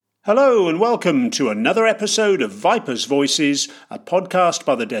Hello and welcome to another episode of Vipers Voices, a podcast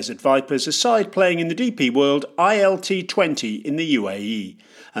by the Desert Vipers, a side playing in the DP World ILT20 in the UAE.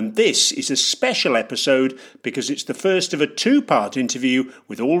 And this is a special episode because it's the first of a two-part interview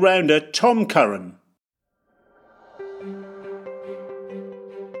with all-rounder Tom Curran.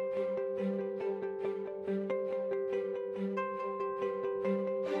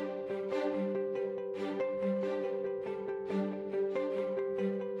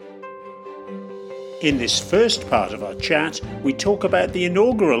 In this first part of our chat, we talk about the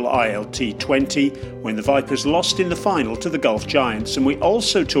inaugural ILT20 when the Vipers lost in the final to the Gulf Giants, and we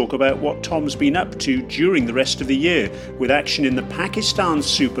also talk about what Tom's been up to during the rest of the year, with action in the Pakistan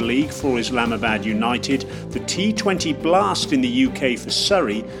Super League for Islamabad United, the T20 Blast in the UK for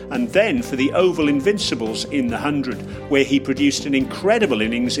Surrey, and then for the Oval Invincibles in the 100, where he produced an incredible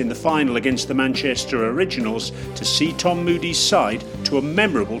innings in the final against the Manchester Originals to see Tom Moody's side to a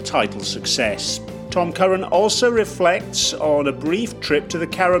memorable title success. Tom Curran also reflects on a brief trip to the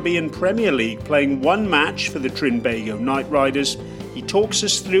Caribbean Premier League, playing one match for the Trinbago Knight Riders. He talks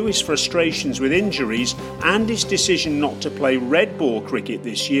us through his frustrations with injuries and his decision not to play red ball cricket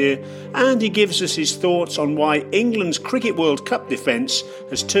this year, and he gives us his thoughts on why England's Cricket World Cup defence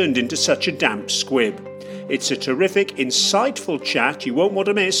has turned into such a damp squib. It's a terrific, insightful chat you won't want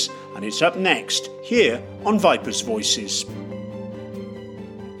to miss, and it's up next, here on Vipers Voices.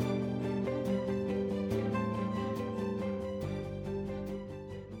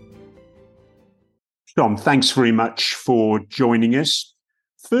 Tom, thanks very much for joining us.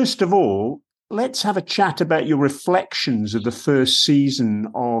 First of all, let's have a chat about your reflections of the first season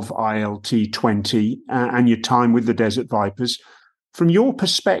of ILT20 and your time with the Desert Vipers. From your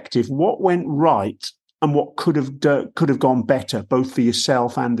perspective, what went right and what could have gone better, both for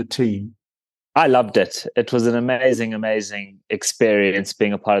yourself and the team? I loved it. It was an amazing experience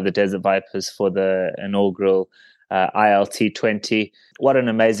being a part of the Desert Vipers for the inaugural ILT20. What an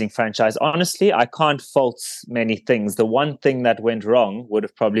amazing franchise. Honestly, I can't fault many things. The one thing that went wrong would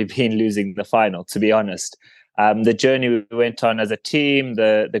have probably been losing the final, to be honest. The journey we went on as a team,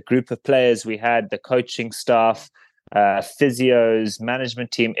 the group of players we had, the coaching staff, physios,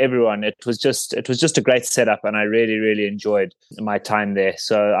 management team, everyone. It was just a great setup, and I really enjoyed my time there.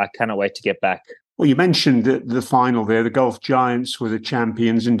 So I cannot wait to get back. Well, you mentioned the final there. The Gulf Giants were the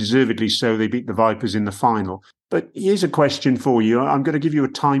champions, and deservedly so. They beat the Vipers in the final. But here's a question for you. I'm going to give you a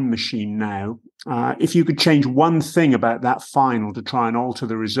time machine now. If you could change one thing about that final to try and alter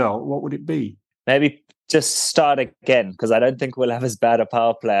the result, what would it be? Maybe just start again, because I don't think we'll have as bad a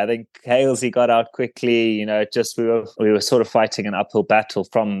power play. I think Halesey got out quickly. You know, we were sort of fighting an uphill battle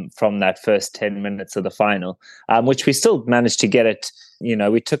from that first 10 minutes of the final, which we still managed to get it. You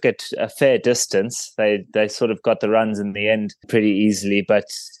know, we took it a fair distance. They sort of got the runs in the end pretty easily, but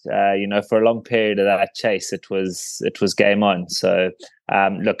you know, for a long period of that chase, it was game on. So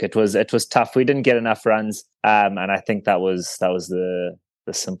look, it was tough. We didn't get enough runs, and I think that was the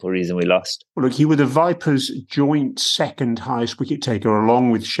simple reason we lost. Well, look, you were the Vipers' joint second highest wicket taker,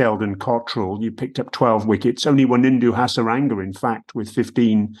 along with Sheldon Cottrell. You picked up 12 wickets. Only Wanindu Hasaranga, in fact, with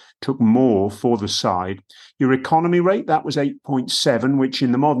 15, took more for the side. Your economy rate, that was 8.7, which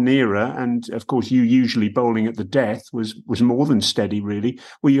in the modern era, and of course you usually bowling at the death, was more than steady, really.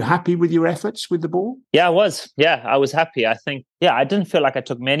 Were you happy with your efforts with the ball? Yeah, I was. Yeah, I was happy. I think, I didn't feel like I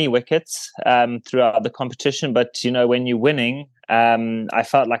took many wickets throughout the competition, but, you know, when you're winning, I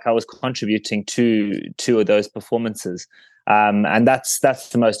felt like I was contributing to two of those performances. And that's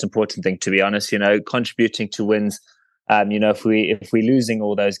the most important thing, to be honest, you know, contributing to wins. You know, if we're losing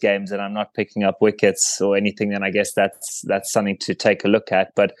all those games and I'm not picking up wickets or anything, then I guess that's something to take a look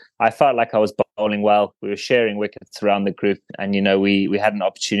at. But I felt like I was bowling well. We were sharing wickets around the group, and you know, we had an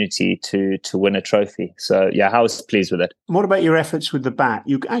opportunity to win a trophy. So yeah, I was pleased with it. What about your efforts with the bat?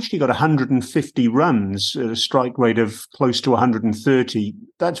 You actually got 150 runs at a strike rate of close to 130.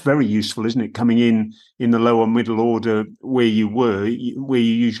 That's very useful, isn't it? Coming in the lower middle order where you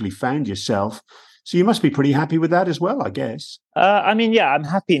usually found yourself. So you must be pretty happy with that as well, I guess. I mean, yeah, I'm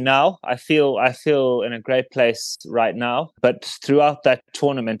happy now. I feel in a great place right now. But throughout that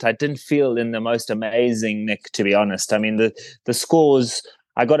tournament, I didn't feel in the most amazing nick, to be honest. I mean, the scores,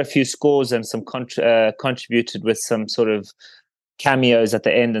 I got a few scores and some contributed with some sort of cameos at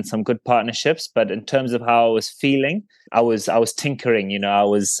the end and some good partnerships. But in terms of how I was feeling, I was tinkering, I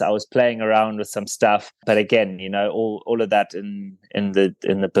was playing around with some stuff. But again, all of that in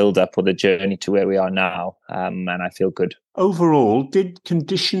the build up or the journey to where we are now, and I feel good. Overall, did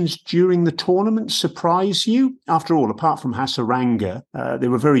conditions during the tournament surprise you? After all, apart from Hasaranga, there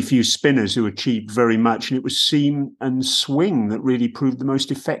were very few spinners who achieved very much, and it was seam and swing that really proved the most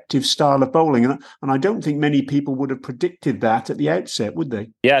effective style of bowling. And I don't think many people would have predicted that at the outset, would they?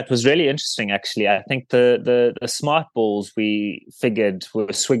 Yeah, it was really interesting, actually. I think the smart balls we figured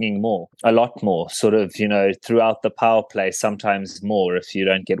were swinging a lot more, sort of, throughout the power play, sometimes more if you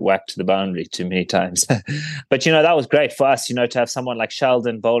don't get whacked to the boundary too many times. But, that was great for us, to have someone like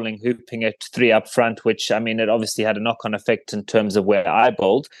Sheldon bowling, hooping it three up front, which, it obviously had a knock-on effect in terms of where I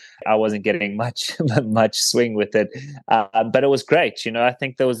bowled. I wasn't getting much swing with it. But it was great. I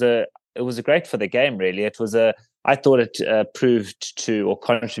think it was great for the game, really. I thought it proved to or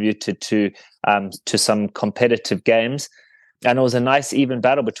contributed to some competitive games. And it was a nice even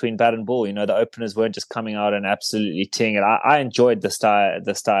battle between bat and ball. The openers weren't just coming out and absolutely teeing it. I enjoyed the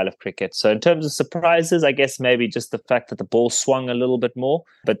style of cricket. So in terms of surprises, I guess maybe just the fact that the ball swung a little bit more.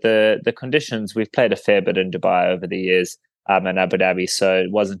 But the conditions, we've played a fair bit in Dubai over the years. And Abu Dhabi, so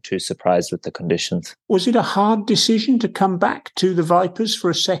it wasn't too surprised with the conditions. Was it a hard decision to come back to the Vipers for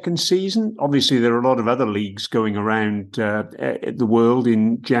a second season? Obviously, there are a lot of other leagues going around the world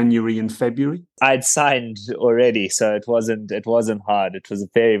in January and February. I'd signed already, so it wasn't hard. It was a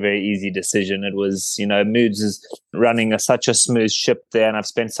very, very easy decision. It was, Moods is running such a smooth ship there, and I've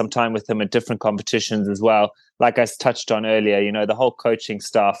spent some time with him at different competitions as well. Like I touched on earlier, the whole coaching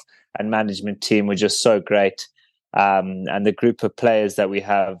staff and management team were just so great. And the group of players that we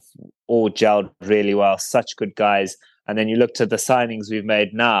have all gelled really well, such good guys. And then you looked at the signings we've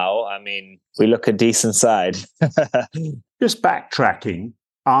made now. We look a decent side. Just backtracking,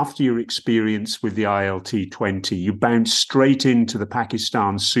 after your experience with the ILT20, you bounced straight into the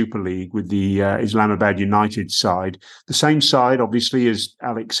Pakistan Super League with the Islamabad United side. The same side, obviously, as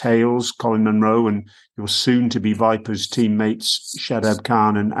Alex Hales, Colin Munro, and your soon-to-be Vipers teammates Shadab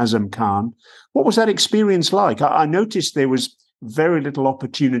Khan and Azam Khan. What was that experience like? I noticed there was very little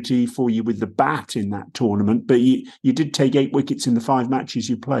opportunity for you with the bat in that tournament, but you did take 8 wickets in the 5 matches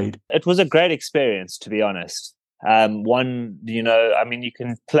you played. It was a great experience, to be honest. You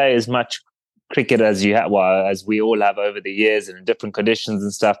can play as much cricket as you have, as we all have over the years and in different conditions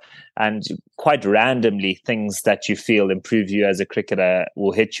and stuff. And quite randomly, things that you feel improve you as a cricketer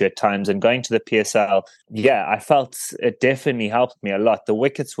will hit you at times. And going to the PSL, I felt it definitely helped me a lot. The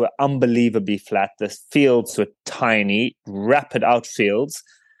wickets were unbelievably flat. The fields were tiny, rapid outfields,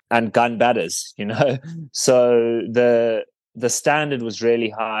 and gun batters. So the standard was really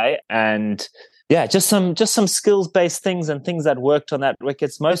high. And just some skills-based things and things that worked on that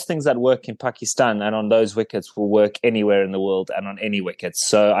wickets. Most things that work in Pakistan and on those wickets will work anywhere in the world and on any wickets.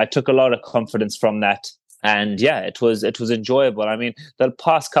 So I took a lot of confidence from that. And it was enjoyable. The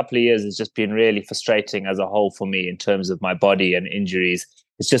past couple of years has just been really frustrating as a whole for me in terms of my body and injuries.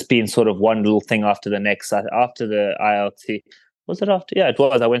 It's just been sort of one little thing after the next. After the ILT, was it after? Yeah, it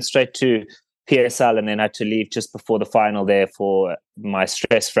was. I went straight to PSL and then had to leave just before the final there for my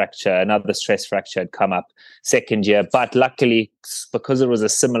stress fracture. Another stress fracture had come up second year. But luckily, because it was a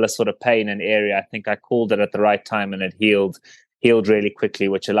similar sort of pain and area, I think I called it at the right time and it healed really quickly,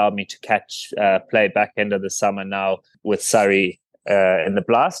 which allowed me to play back end of the summer now with Surrey in the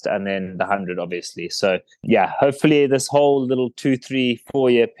Blast and then the 100, obviously. So, hopefully this whole little 2, 3, 4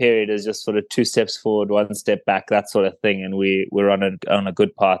 year period is just sort of 2 steps forward, 1 step back, that sort of thing. And we're on a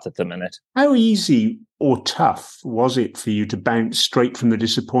good path at the minute. How easy or tough was it for you to bounce straight from the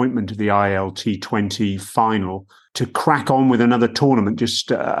disappointment of the ILT20 final to crack on with another tournament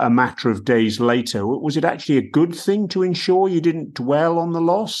just a matter of days later? Was it actually a good thing to ensure you didn't dwell on the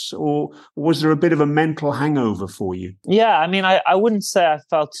loss, or was there a bit of a mental hangover for you? Yeah, I wouldn't say I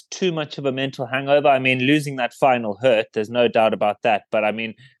felt too much of a mental hangover. Losing that final hurt, there's no doubt about that. But I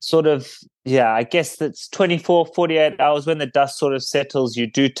guess that's 24, 48 hours when the dust sort of settles, you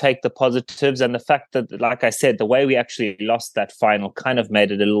do take the positives. And the fact that, like I said, the way we actually lost that final kind of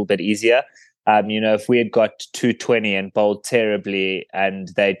made it a little bit easier. If we had got 220 and bowled terribly and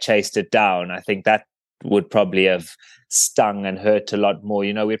they chased it down, I think that would probably have stung and hurt a lot more.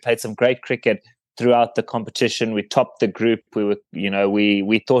 We played some great cricket throughout the competition. We topped the group. We were,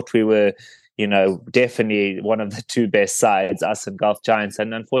 we thought we were, definitely one of the 2 best sides, us and Gulf Giants.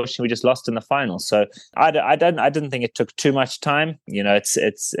 And unfortunately, we just lost in the final. So I didn't think it took too much time.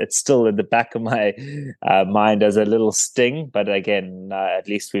 It's still in the back of my mind as a little sting. But again, at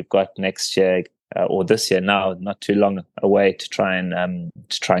least we've got next year or this year now, not too long away, to try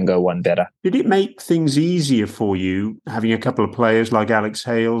and go one better. Did it make things easier for you having a couple of players like Alex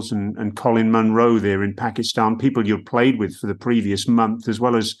Hales and Colin Munro there in Pakistan, people you've played with for the previous month, as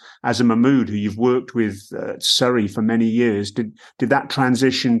well as Azam Mahmood, who you've worked with at Surrey for many years? Did that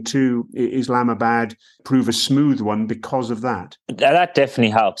transition to Islamabad prove a smooth one because of that? That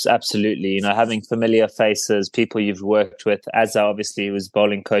definitely helps, absolutely. Having familiar faces, people you've worked with. Azza obviously was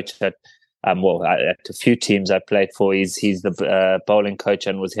bowling coach at at a few teams I played for. He's the bowling coach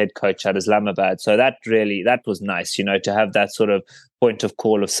and was head coach at Islamabad. So that was nice, to have that sort of point of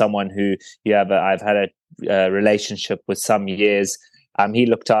call of someone who I've had a relationship with some years. He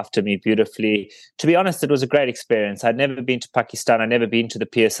looked after me beautifully. To be honest, it was a great experience. I'd never been to Pakistan. I'd never been to the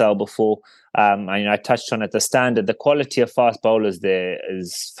PSL before. I touched on it. The quality of fast bowlers there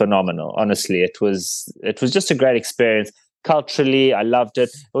is phenomenal. Honestly, it was just a great experience. Culturally, I loved it.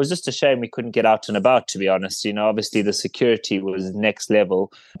 It was just a shame we couldn't get out and about, to be honest. Obviously the security was next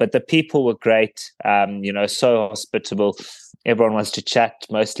level, but the people were great. So hospitable. Everyone wants to chat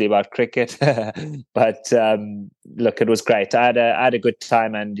mostly about cricket, but look, it was great. I had a good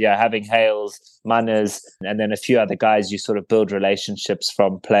time, and having Hales, Manners, and then a few other guys, you sort of build relationships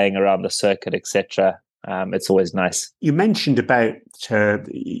from playing around the circuit, etc. It's always nice. You mentioned about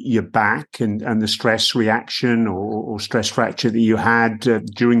your back and the stress reaction or stress fracture that you had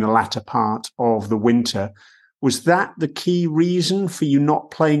during the latter part of the winter. Was that the key reason for you not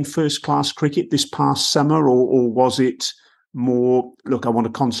playing first-class cricket this past summer, or was it more, look, I want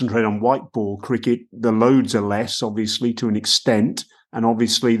to concentrate on white ball cricket. The loads are less, obviously, to an extent. And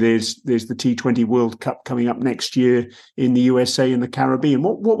obviously there's the T20 World Cup coming up next year in the USA and the Caribbean.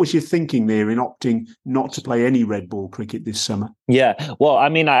 What was your thinking there in opting not to play any red ball cricket this summer? Yeah, well,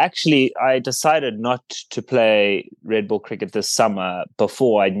 I decided not to play red ball cricket this summer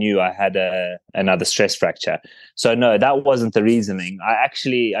before I knew I had another stress fracture. So no, that wasn't the reasoning.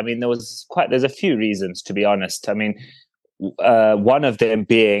 There's a few reasons, to be honest. One of them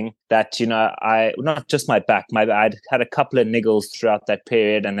being that, I not just my back, I'd had a couple of niggles throughout that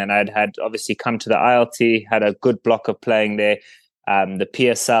period, and then I'd had obviously come to the ILT, had a good block of playing there, the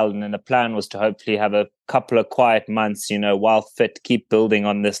PSL, and then the plan was to hopefully have a couple of quiet months, while fit, keep building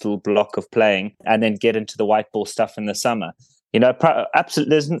on this little block of playing, and then get into the white ball stuff in the summer.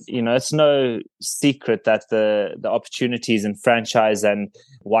 Absolutely, it's no secret that the opportunities in franchise and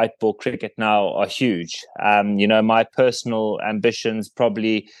white ball cricket now are huge. My personal ambitions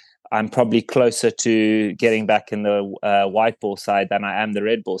I'm probably closer to getting back in the white ball side than I am the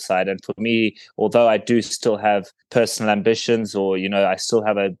red ball side. And for me, although I do still have personal ambitions, or, I still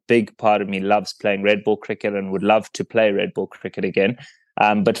have a big part of me loves playing red ball cricket and would love to play red ball cricket again.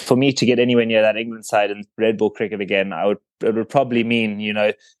 But for me to get anywhere near that England side and red ball cricket again, it would probably mean,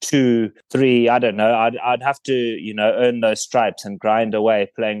 2, 3, I don't know. I'd have to, earn those stripes and grind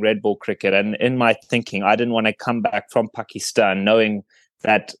away playing red ball cricket. And in my thinking, I didn't want to come back from Pakistan knowing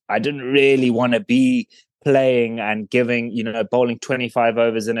that I didn't really want to be playing and giving, bowling 25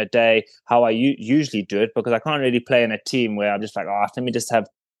 overs in a day, how I usually do it, because I can't really play in a team where I'm just like, let me just have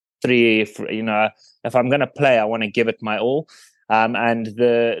 3, if I'm going to play, I want to give it my all. And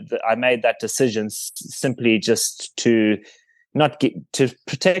I made that decision simply just to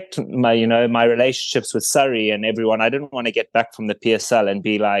protect my, my relationships with Surrey and everyone. I didn't want to get back from the PSL and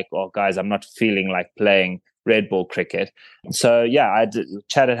be like, oh guys, I'm not feeling like playing red ball cricket. So I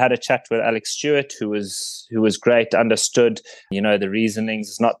had a chat with Alex Stewart, who was great, understood, the reasonings.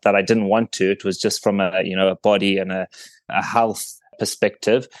 It's not that I didn't want to, it was just from a body and a health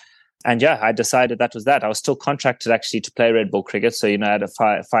perspective. And I decided that was that. I was still contracted actually to play red ball cricket. So,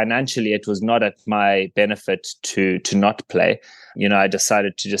 financially, it was not at my benefit to not play. I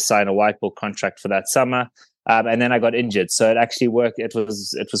decided to just sign a white ball contract for that summer. And then I got injured. So it actually worked. It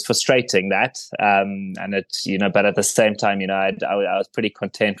was frustrating that. And but at the same time, I was pretty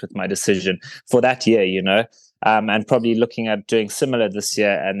content with my decision for that year, and probably looking at doing similar this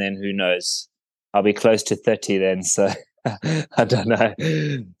year. And then who knows, I'll be close to 30 then. So I don't know.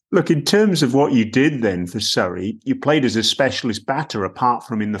 Look, in terms of what you did then for Surrey, you played as a specialist batter apart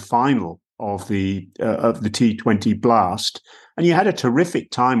from in the final of the T20 Blast, and you had a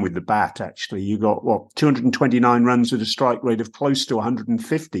terrific time with the bat, actually. You got, 229 runs at a strike rate of close to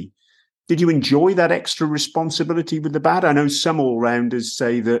 150. Did you enjoy that extra responsibility with the bat? I know some all-rounders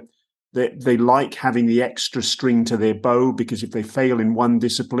say that they like having the extra string to their bow because if they fail in one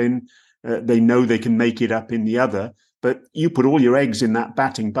discipline, they know they can make it up in the other. but you put all your eggs in that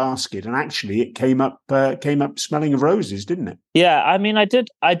batting basket, and actually it came up smelling of roses, didn't it? Yeah, I mean, I did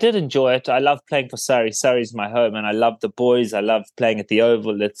enjoy it. I love playing for Surrey. Surrey's my home, and I love the boys. I love playing at the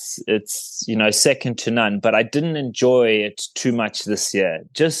Oval. It's second to none. But I didn't enjoy it too much this year.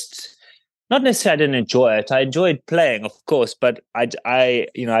 Just not necessarily I didn't enjoy it. I enjoyed playing, of course, but I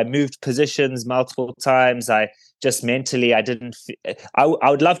moved positions multiple times. I just mentally, I didn't. I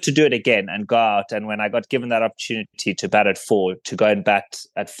would love to do it again and go out. And when I got given that opportunity to bat at 4, to go and bat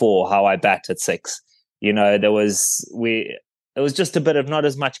at 4, how I bat at 6, there was just a bit of not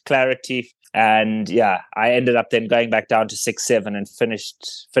as much clarity. And yeah, I ended up then going back down to 6-7 and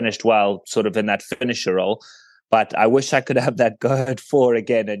finished well, sort of in that finisher role. But I wish I could have that go at 4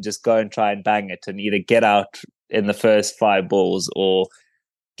 again and just go and try and bang it and either get out in the first 5 balls or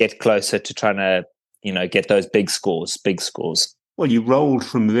get closer to trying to, get those big scores. Well, you rolled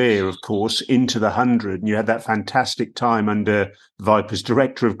from there, of course, into the 100, and you had that fantastic time under Vipers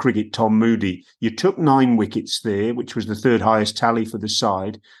director of cricket, Tom Moody. You took 9 wickets there, which was the 3rd highest tally for the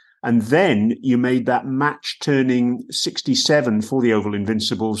side. And then you made that match-turning 67 for the Oval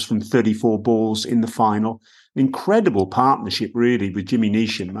Invincibles from 34 balls in the final. An incredible partnership, really, with Jimmy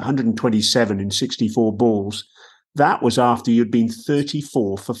Neesham, 127 in 64 balls. That was after you'd been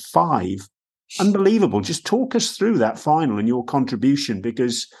 34 for 5. Unbelievable. Just talk us through that final and your contribution,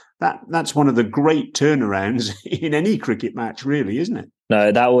 because that's one of the great turnarounds in any cricket match, really, isn't it?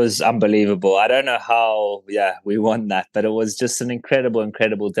 No, that was unbelievable. I don't know how, we won that, but it was just an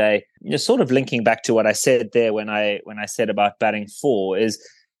incredible day. Sort of linking back to what I said there when I said about batting 4 is,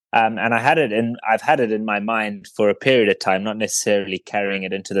 and I've had it in my mind for a period of time, not necessarily carrying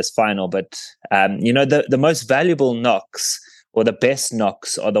it into this final, but the most valuable knocks or the best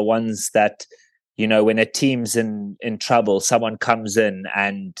knocks are the ones that, when a team's in trouble, someone comes in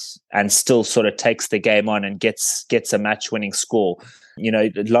and still sort of takes the game on and gets a match-winning score.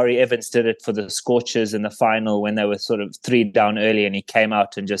 Laurie Evans did it for the Scorchers in the final when they were sort of 3 down early, and he came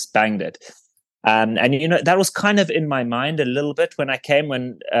out and just banged it. And that was kind of in my mind a little bit when I came,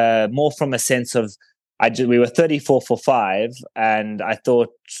 more from a sense of we were 34 for 5, and I thought,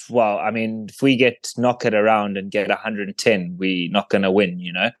 well, I mean, if we knock it around and get 110, we're not going to win,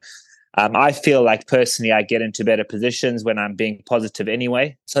 I feel like personally I get into better positions when I'm being positive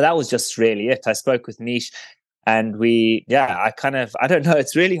anyway. So that was just really it. I spoke with Nish and I don't know.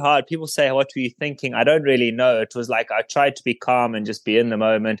 It's really hard. People say, what were you thinking? I don't really know. It was like I tried to be calm and just be in the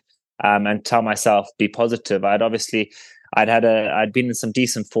moment and tell myself, be positive. I'd been in some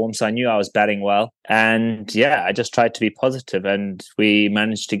decent form, so I knew I was batting well. And I just tried to be positive, and we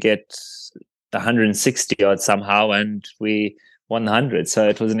managed to get the 160 odd somehow, and we won the 100. So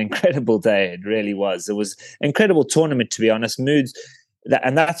it was an incredible day. It really was. It was an incredible tournament, to be honest. Moods,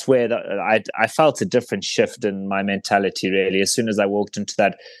 and that's where I felt a different shift in my mentality, really. As soon as I walked into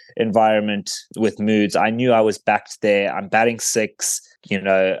that environment with Moods, I knew I was backed there. I'm batting 6,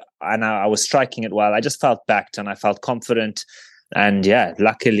 and I was striking it well. I just felt backed and I felt confident. And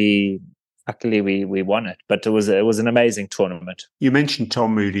luckily we won it. But it was an amazing tournament. You mentioned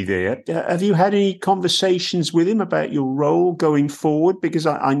Tom Moody there. Have you had any conversations with him about your role going forward? Because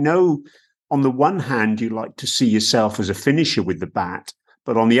I know on the one hand, you like to see yourself as a finisher with the bat.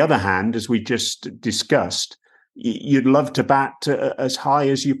 But on the other hand, as we just discussed, you'd love to bat as high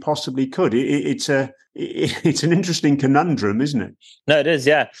as you possibly could. It's an interesting conundrum, isn't it? No, it is.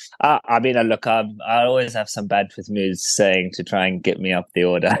 Yeah. I mean, look, I always have some bad with moods saying to try and get me up the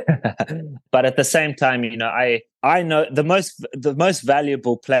order, but at the same time, I know the most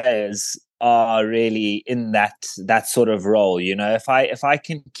valuable players are really in that sort of role. If I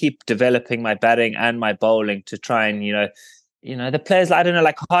can keep developing my batting and my bowling to try and the players, I don't know,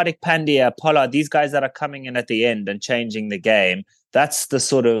 like Hardik Pandya, Pollard, these guys that are coming in at the end and changing the game, that's the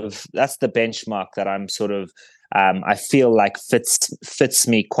benchmark that I'm sort of, I feel like fits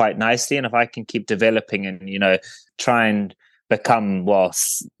me quite nicely. And if I can keep developing and, try and become,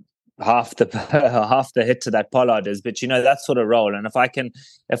 half the hit to that Pollard is, but that sort of role. And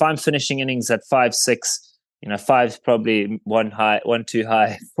if I'm finishing innings at 5-6, 5's probably one too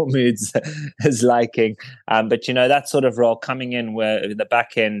high for Moods his liking. But that sort of role coming in where the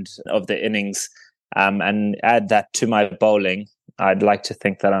back end of the innings, and add that to my bowling, I'd like to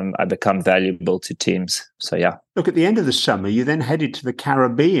think that I become valuable to teams. So yeah. Look, at the end of the summer, you then headed to the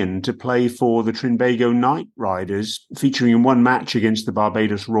Caribbean to play for the Trinbago Knight Riders, featuring in one match against the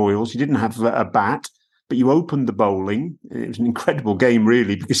Barbados Royals. You didn't have a bat, but you opened the bowling. It was an incredible game,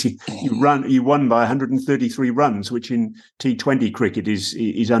 really, because you won by 133 runs, which in T20 cricket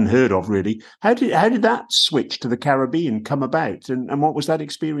is unheard of, really. How did that switch to the Caribbean come about, and what was that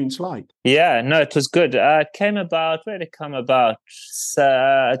experience like? Yeah, no, it was good. It came about. Where did it come about?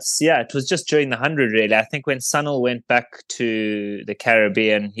 It was just during the 100, really. I think when Sunil went back to the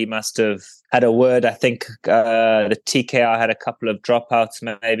Caribbean, he must have had a word. I think the TKR had a couple of dropouts,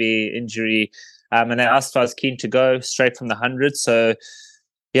 maybe injury, and they asked if I was keen to go straight from the 100. So,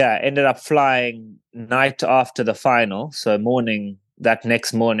 yeah, ended up flying night after the final, so that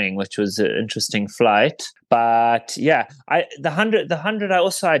next morning, which was an interesting flight. But yeah, the 100.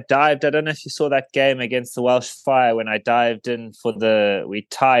 I dived. I don't know if you saw that game against the Welsh Fire when I dived in we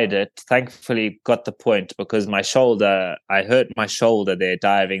tied it. Thankfully, got the point because I hurt my shoulder there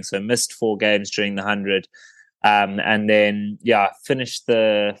diving, so missed 4 games during the 100. And then finished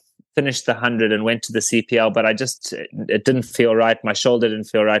the 100 and went to the CPL, but it didn't feel right. My shoulder didn't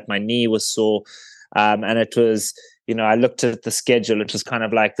feel right. My knee was sore, and it was. I looked at the schedule. It was kind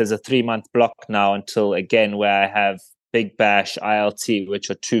of like there's a 3-month block now until again where I have Big Bash, ILT, which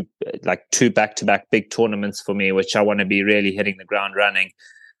are two back-to-back big tournaments for me, which I want to be really hitting the ground running.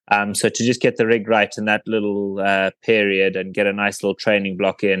 So to just get the rig right in that little period and get a nice little training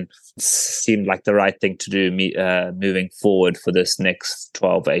block in seemed like the right thing to do moving forward for this next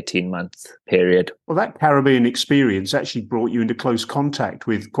 12, 18-month period. Well, that Caribbean experience actually brought you into close contact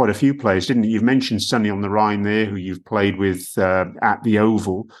with quite a few players, didn't it? You've mentioned Sonny on the Rhine there, who you've played with at the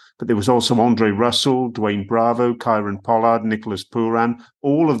Oval, but there was also Andre Russell, Dwayne Bravo, Curran Pollard, Nicholas Pooran,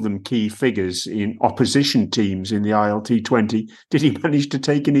 all of them key figures in opposition teams in the ILT20. Did he manage to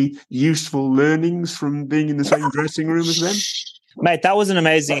take any useful learnings from being in the same dressing room as them? Mate, that was an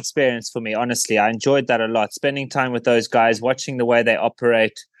amazing experience for me, honestly. I enjoyed that a lot, spending time with those guys, watching the way they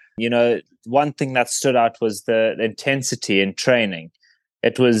operate. One thing that stood out was the intensity in training.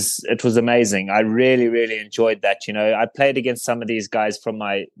 It was amazing. I really, really enjoyed that. I played against some of these guys from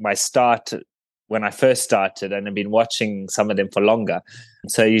my start when I first started, and I've been watching some of them for longer.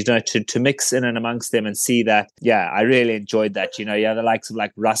 So, to mix in and amongst them and see that, I really enjoyed that. You have the likes of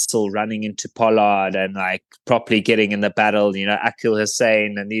like Russell running into Pollard and like properly getting in the battle, Akil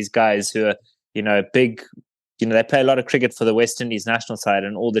Hussain and these guys who are, big, they play a lot of cricket for the West Indies national side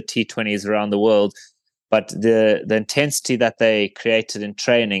and all the T20s around the world. But the intensity that they created in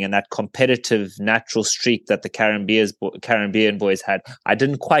training and that competitive natural streak that the Caribbean boys had, I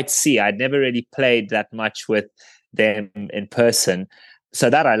didn't quite see. I'd never really played that much with them in person. So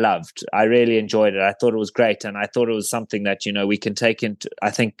that I loved. I really enjoyed it. I thought it was great. And I thought it was something that, we can take into, I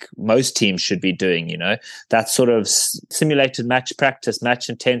think most teams should be doing, that sort of simulated match practice, match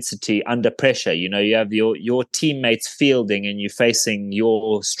intensity under pressure. You have your teammates fielding and you're facing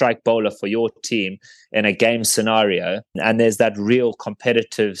your strike bowler for your team in a game scenario. And there's that real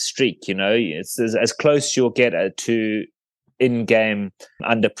competitive streak, it's as close you'll get to in-game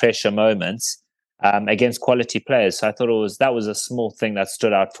under pressure moments. Against quality players. So I thought that was a small thing that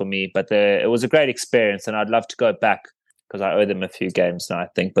stood out for me, but it was a great experience and I'd love to go back because I owe them a few games now, I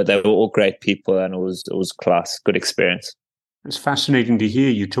think, but they were all great people and it was class, good experience. It's fascinating to hear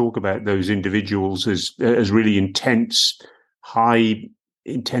you talk about those individuals as really intense, high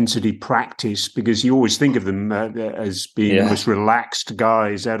intensity practice, because you always think of them as being the most relaxed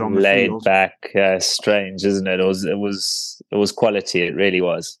guys out on the field. Laid back, strange, isn't it? It was quality, it really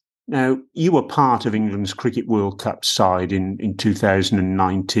was. Now, you were part of England's Cricket World Cup side in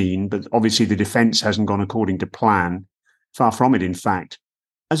 2019, but obviously the defence hasn't gone according to plan. Far from it, in fact.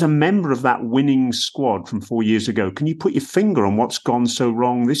 As a member of that winning squad from 4 years ago, can you put your finger on what's gone so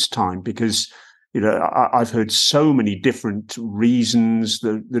wrong this time? Because, I've heard so many different reasons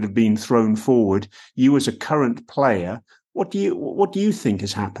that have been thrown forward. You as a current player, what do you think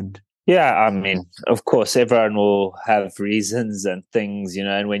has happened? Yeah, I mean, of course, everyone will have reasons and things,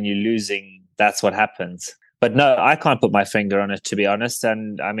 and when you're losing, that's what happens. But no, I can't put my finger on it, to be honest.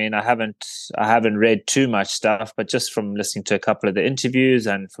 And I mean, I haven't read too much stuff, but just from listening to a couple of the interviews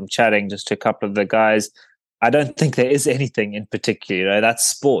and from chatting just to a couple of the guys, I don't think there is anything in particular. That's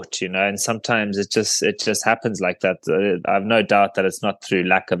sport, and sometimes it just happens like that. I have no doubt that it's not through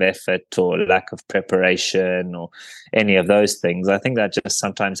lack of effort or lack of preparation or any of those things. I think that just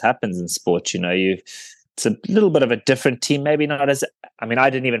sometimes happens in sport. It's a little bit of a different team, maybe not as. I mean,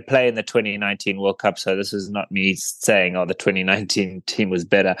 I didn't even play in the 2019 World Cup, so this is not me saying, the 2019 team was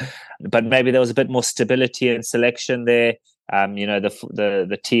better, but maybe there was a bit more stability in selection there.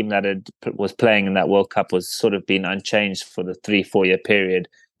 The team that was playing in that World Cup was sort of been unchanged for the 3-4 year period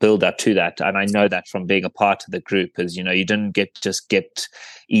build up to that. And I know that from being a part of the group is, you didn't get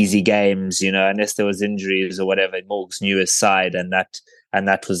easy games, unless there was injuries or whatever. Morgs knew his side, and that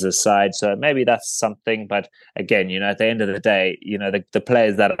was his side. So maybe that's something. But again, at the end of the day, the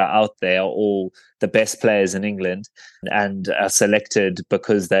players that are out there are all the best players in England and are selected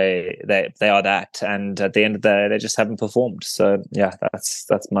because they are that. And at the end of the day, they just haven't performed. So yeah,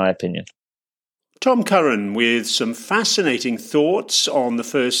 that's my opinion. Tom Curran with some fascinating thoughts on the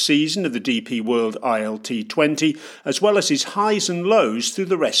first season of the DP World ILT20, as well as his highs and lows through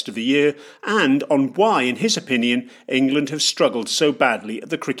the rest of the year, and on why, in his opinion, England have struggled so badly at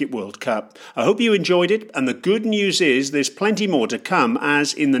the Cricket World Cup. I hope you enjoyed it, and the good news is there's plenty more to come,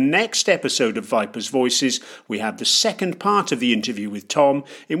 as in the next episode of Vipers Voices, we have the second part of the interview with Tom,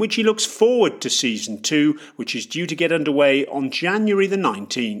 in which he looks forward to Season 2, which is due to get underway on January the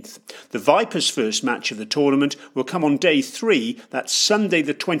 19th. The Vipers' first match of the tournament will come on day 3, that's Sunday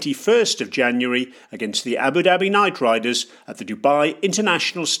the 21st of January, against the Abu Dhabi Knight Riders at the Dubai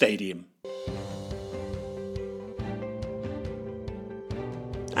International Stadium.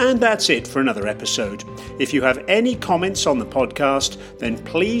 And that's it for another episode. If you have any comments on the podcast, then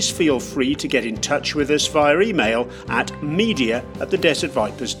please feel free to get in touch with us via email at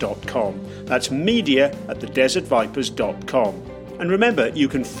media@thedesertvipers.com. That's media@thedesertvipers.com. And remember, you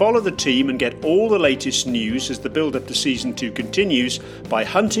can follow the team and get all the latest news as the build-up to Season 2 continues by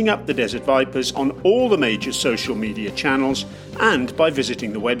hunting up the Desert Vipers on all the major social media channels and by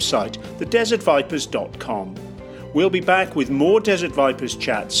visiting the website, thedesertvipers.com. We'll be back with more Desert Vipers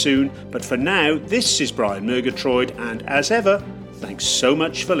chat soon, but for now, this is Brian Murgatroyd, and as ever, thanks so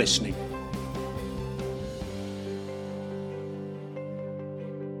much for listening.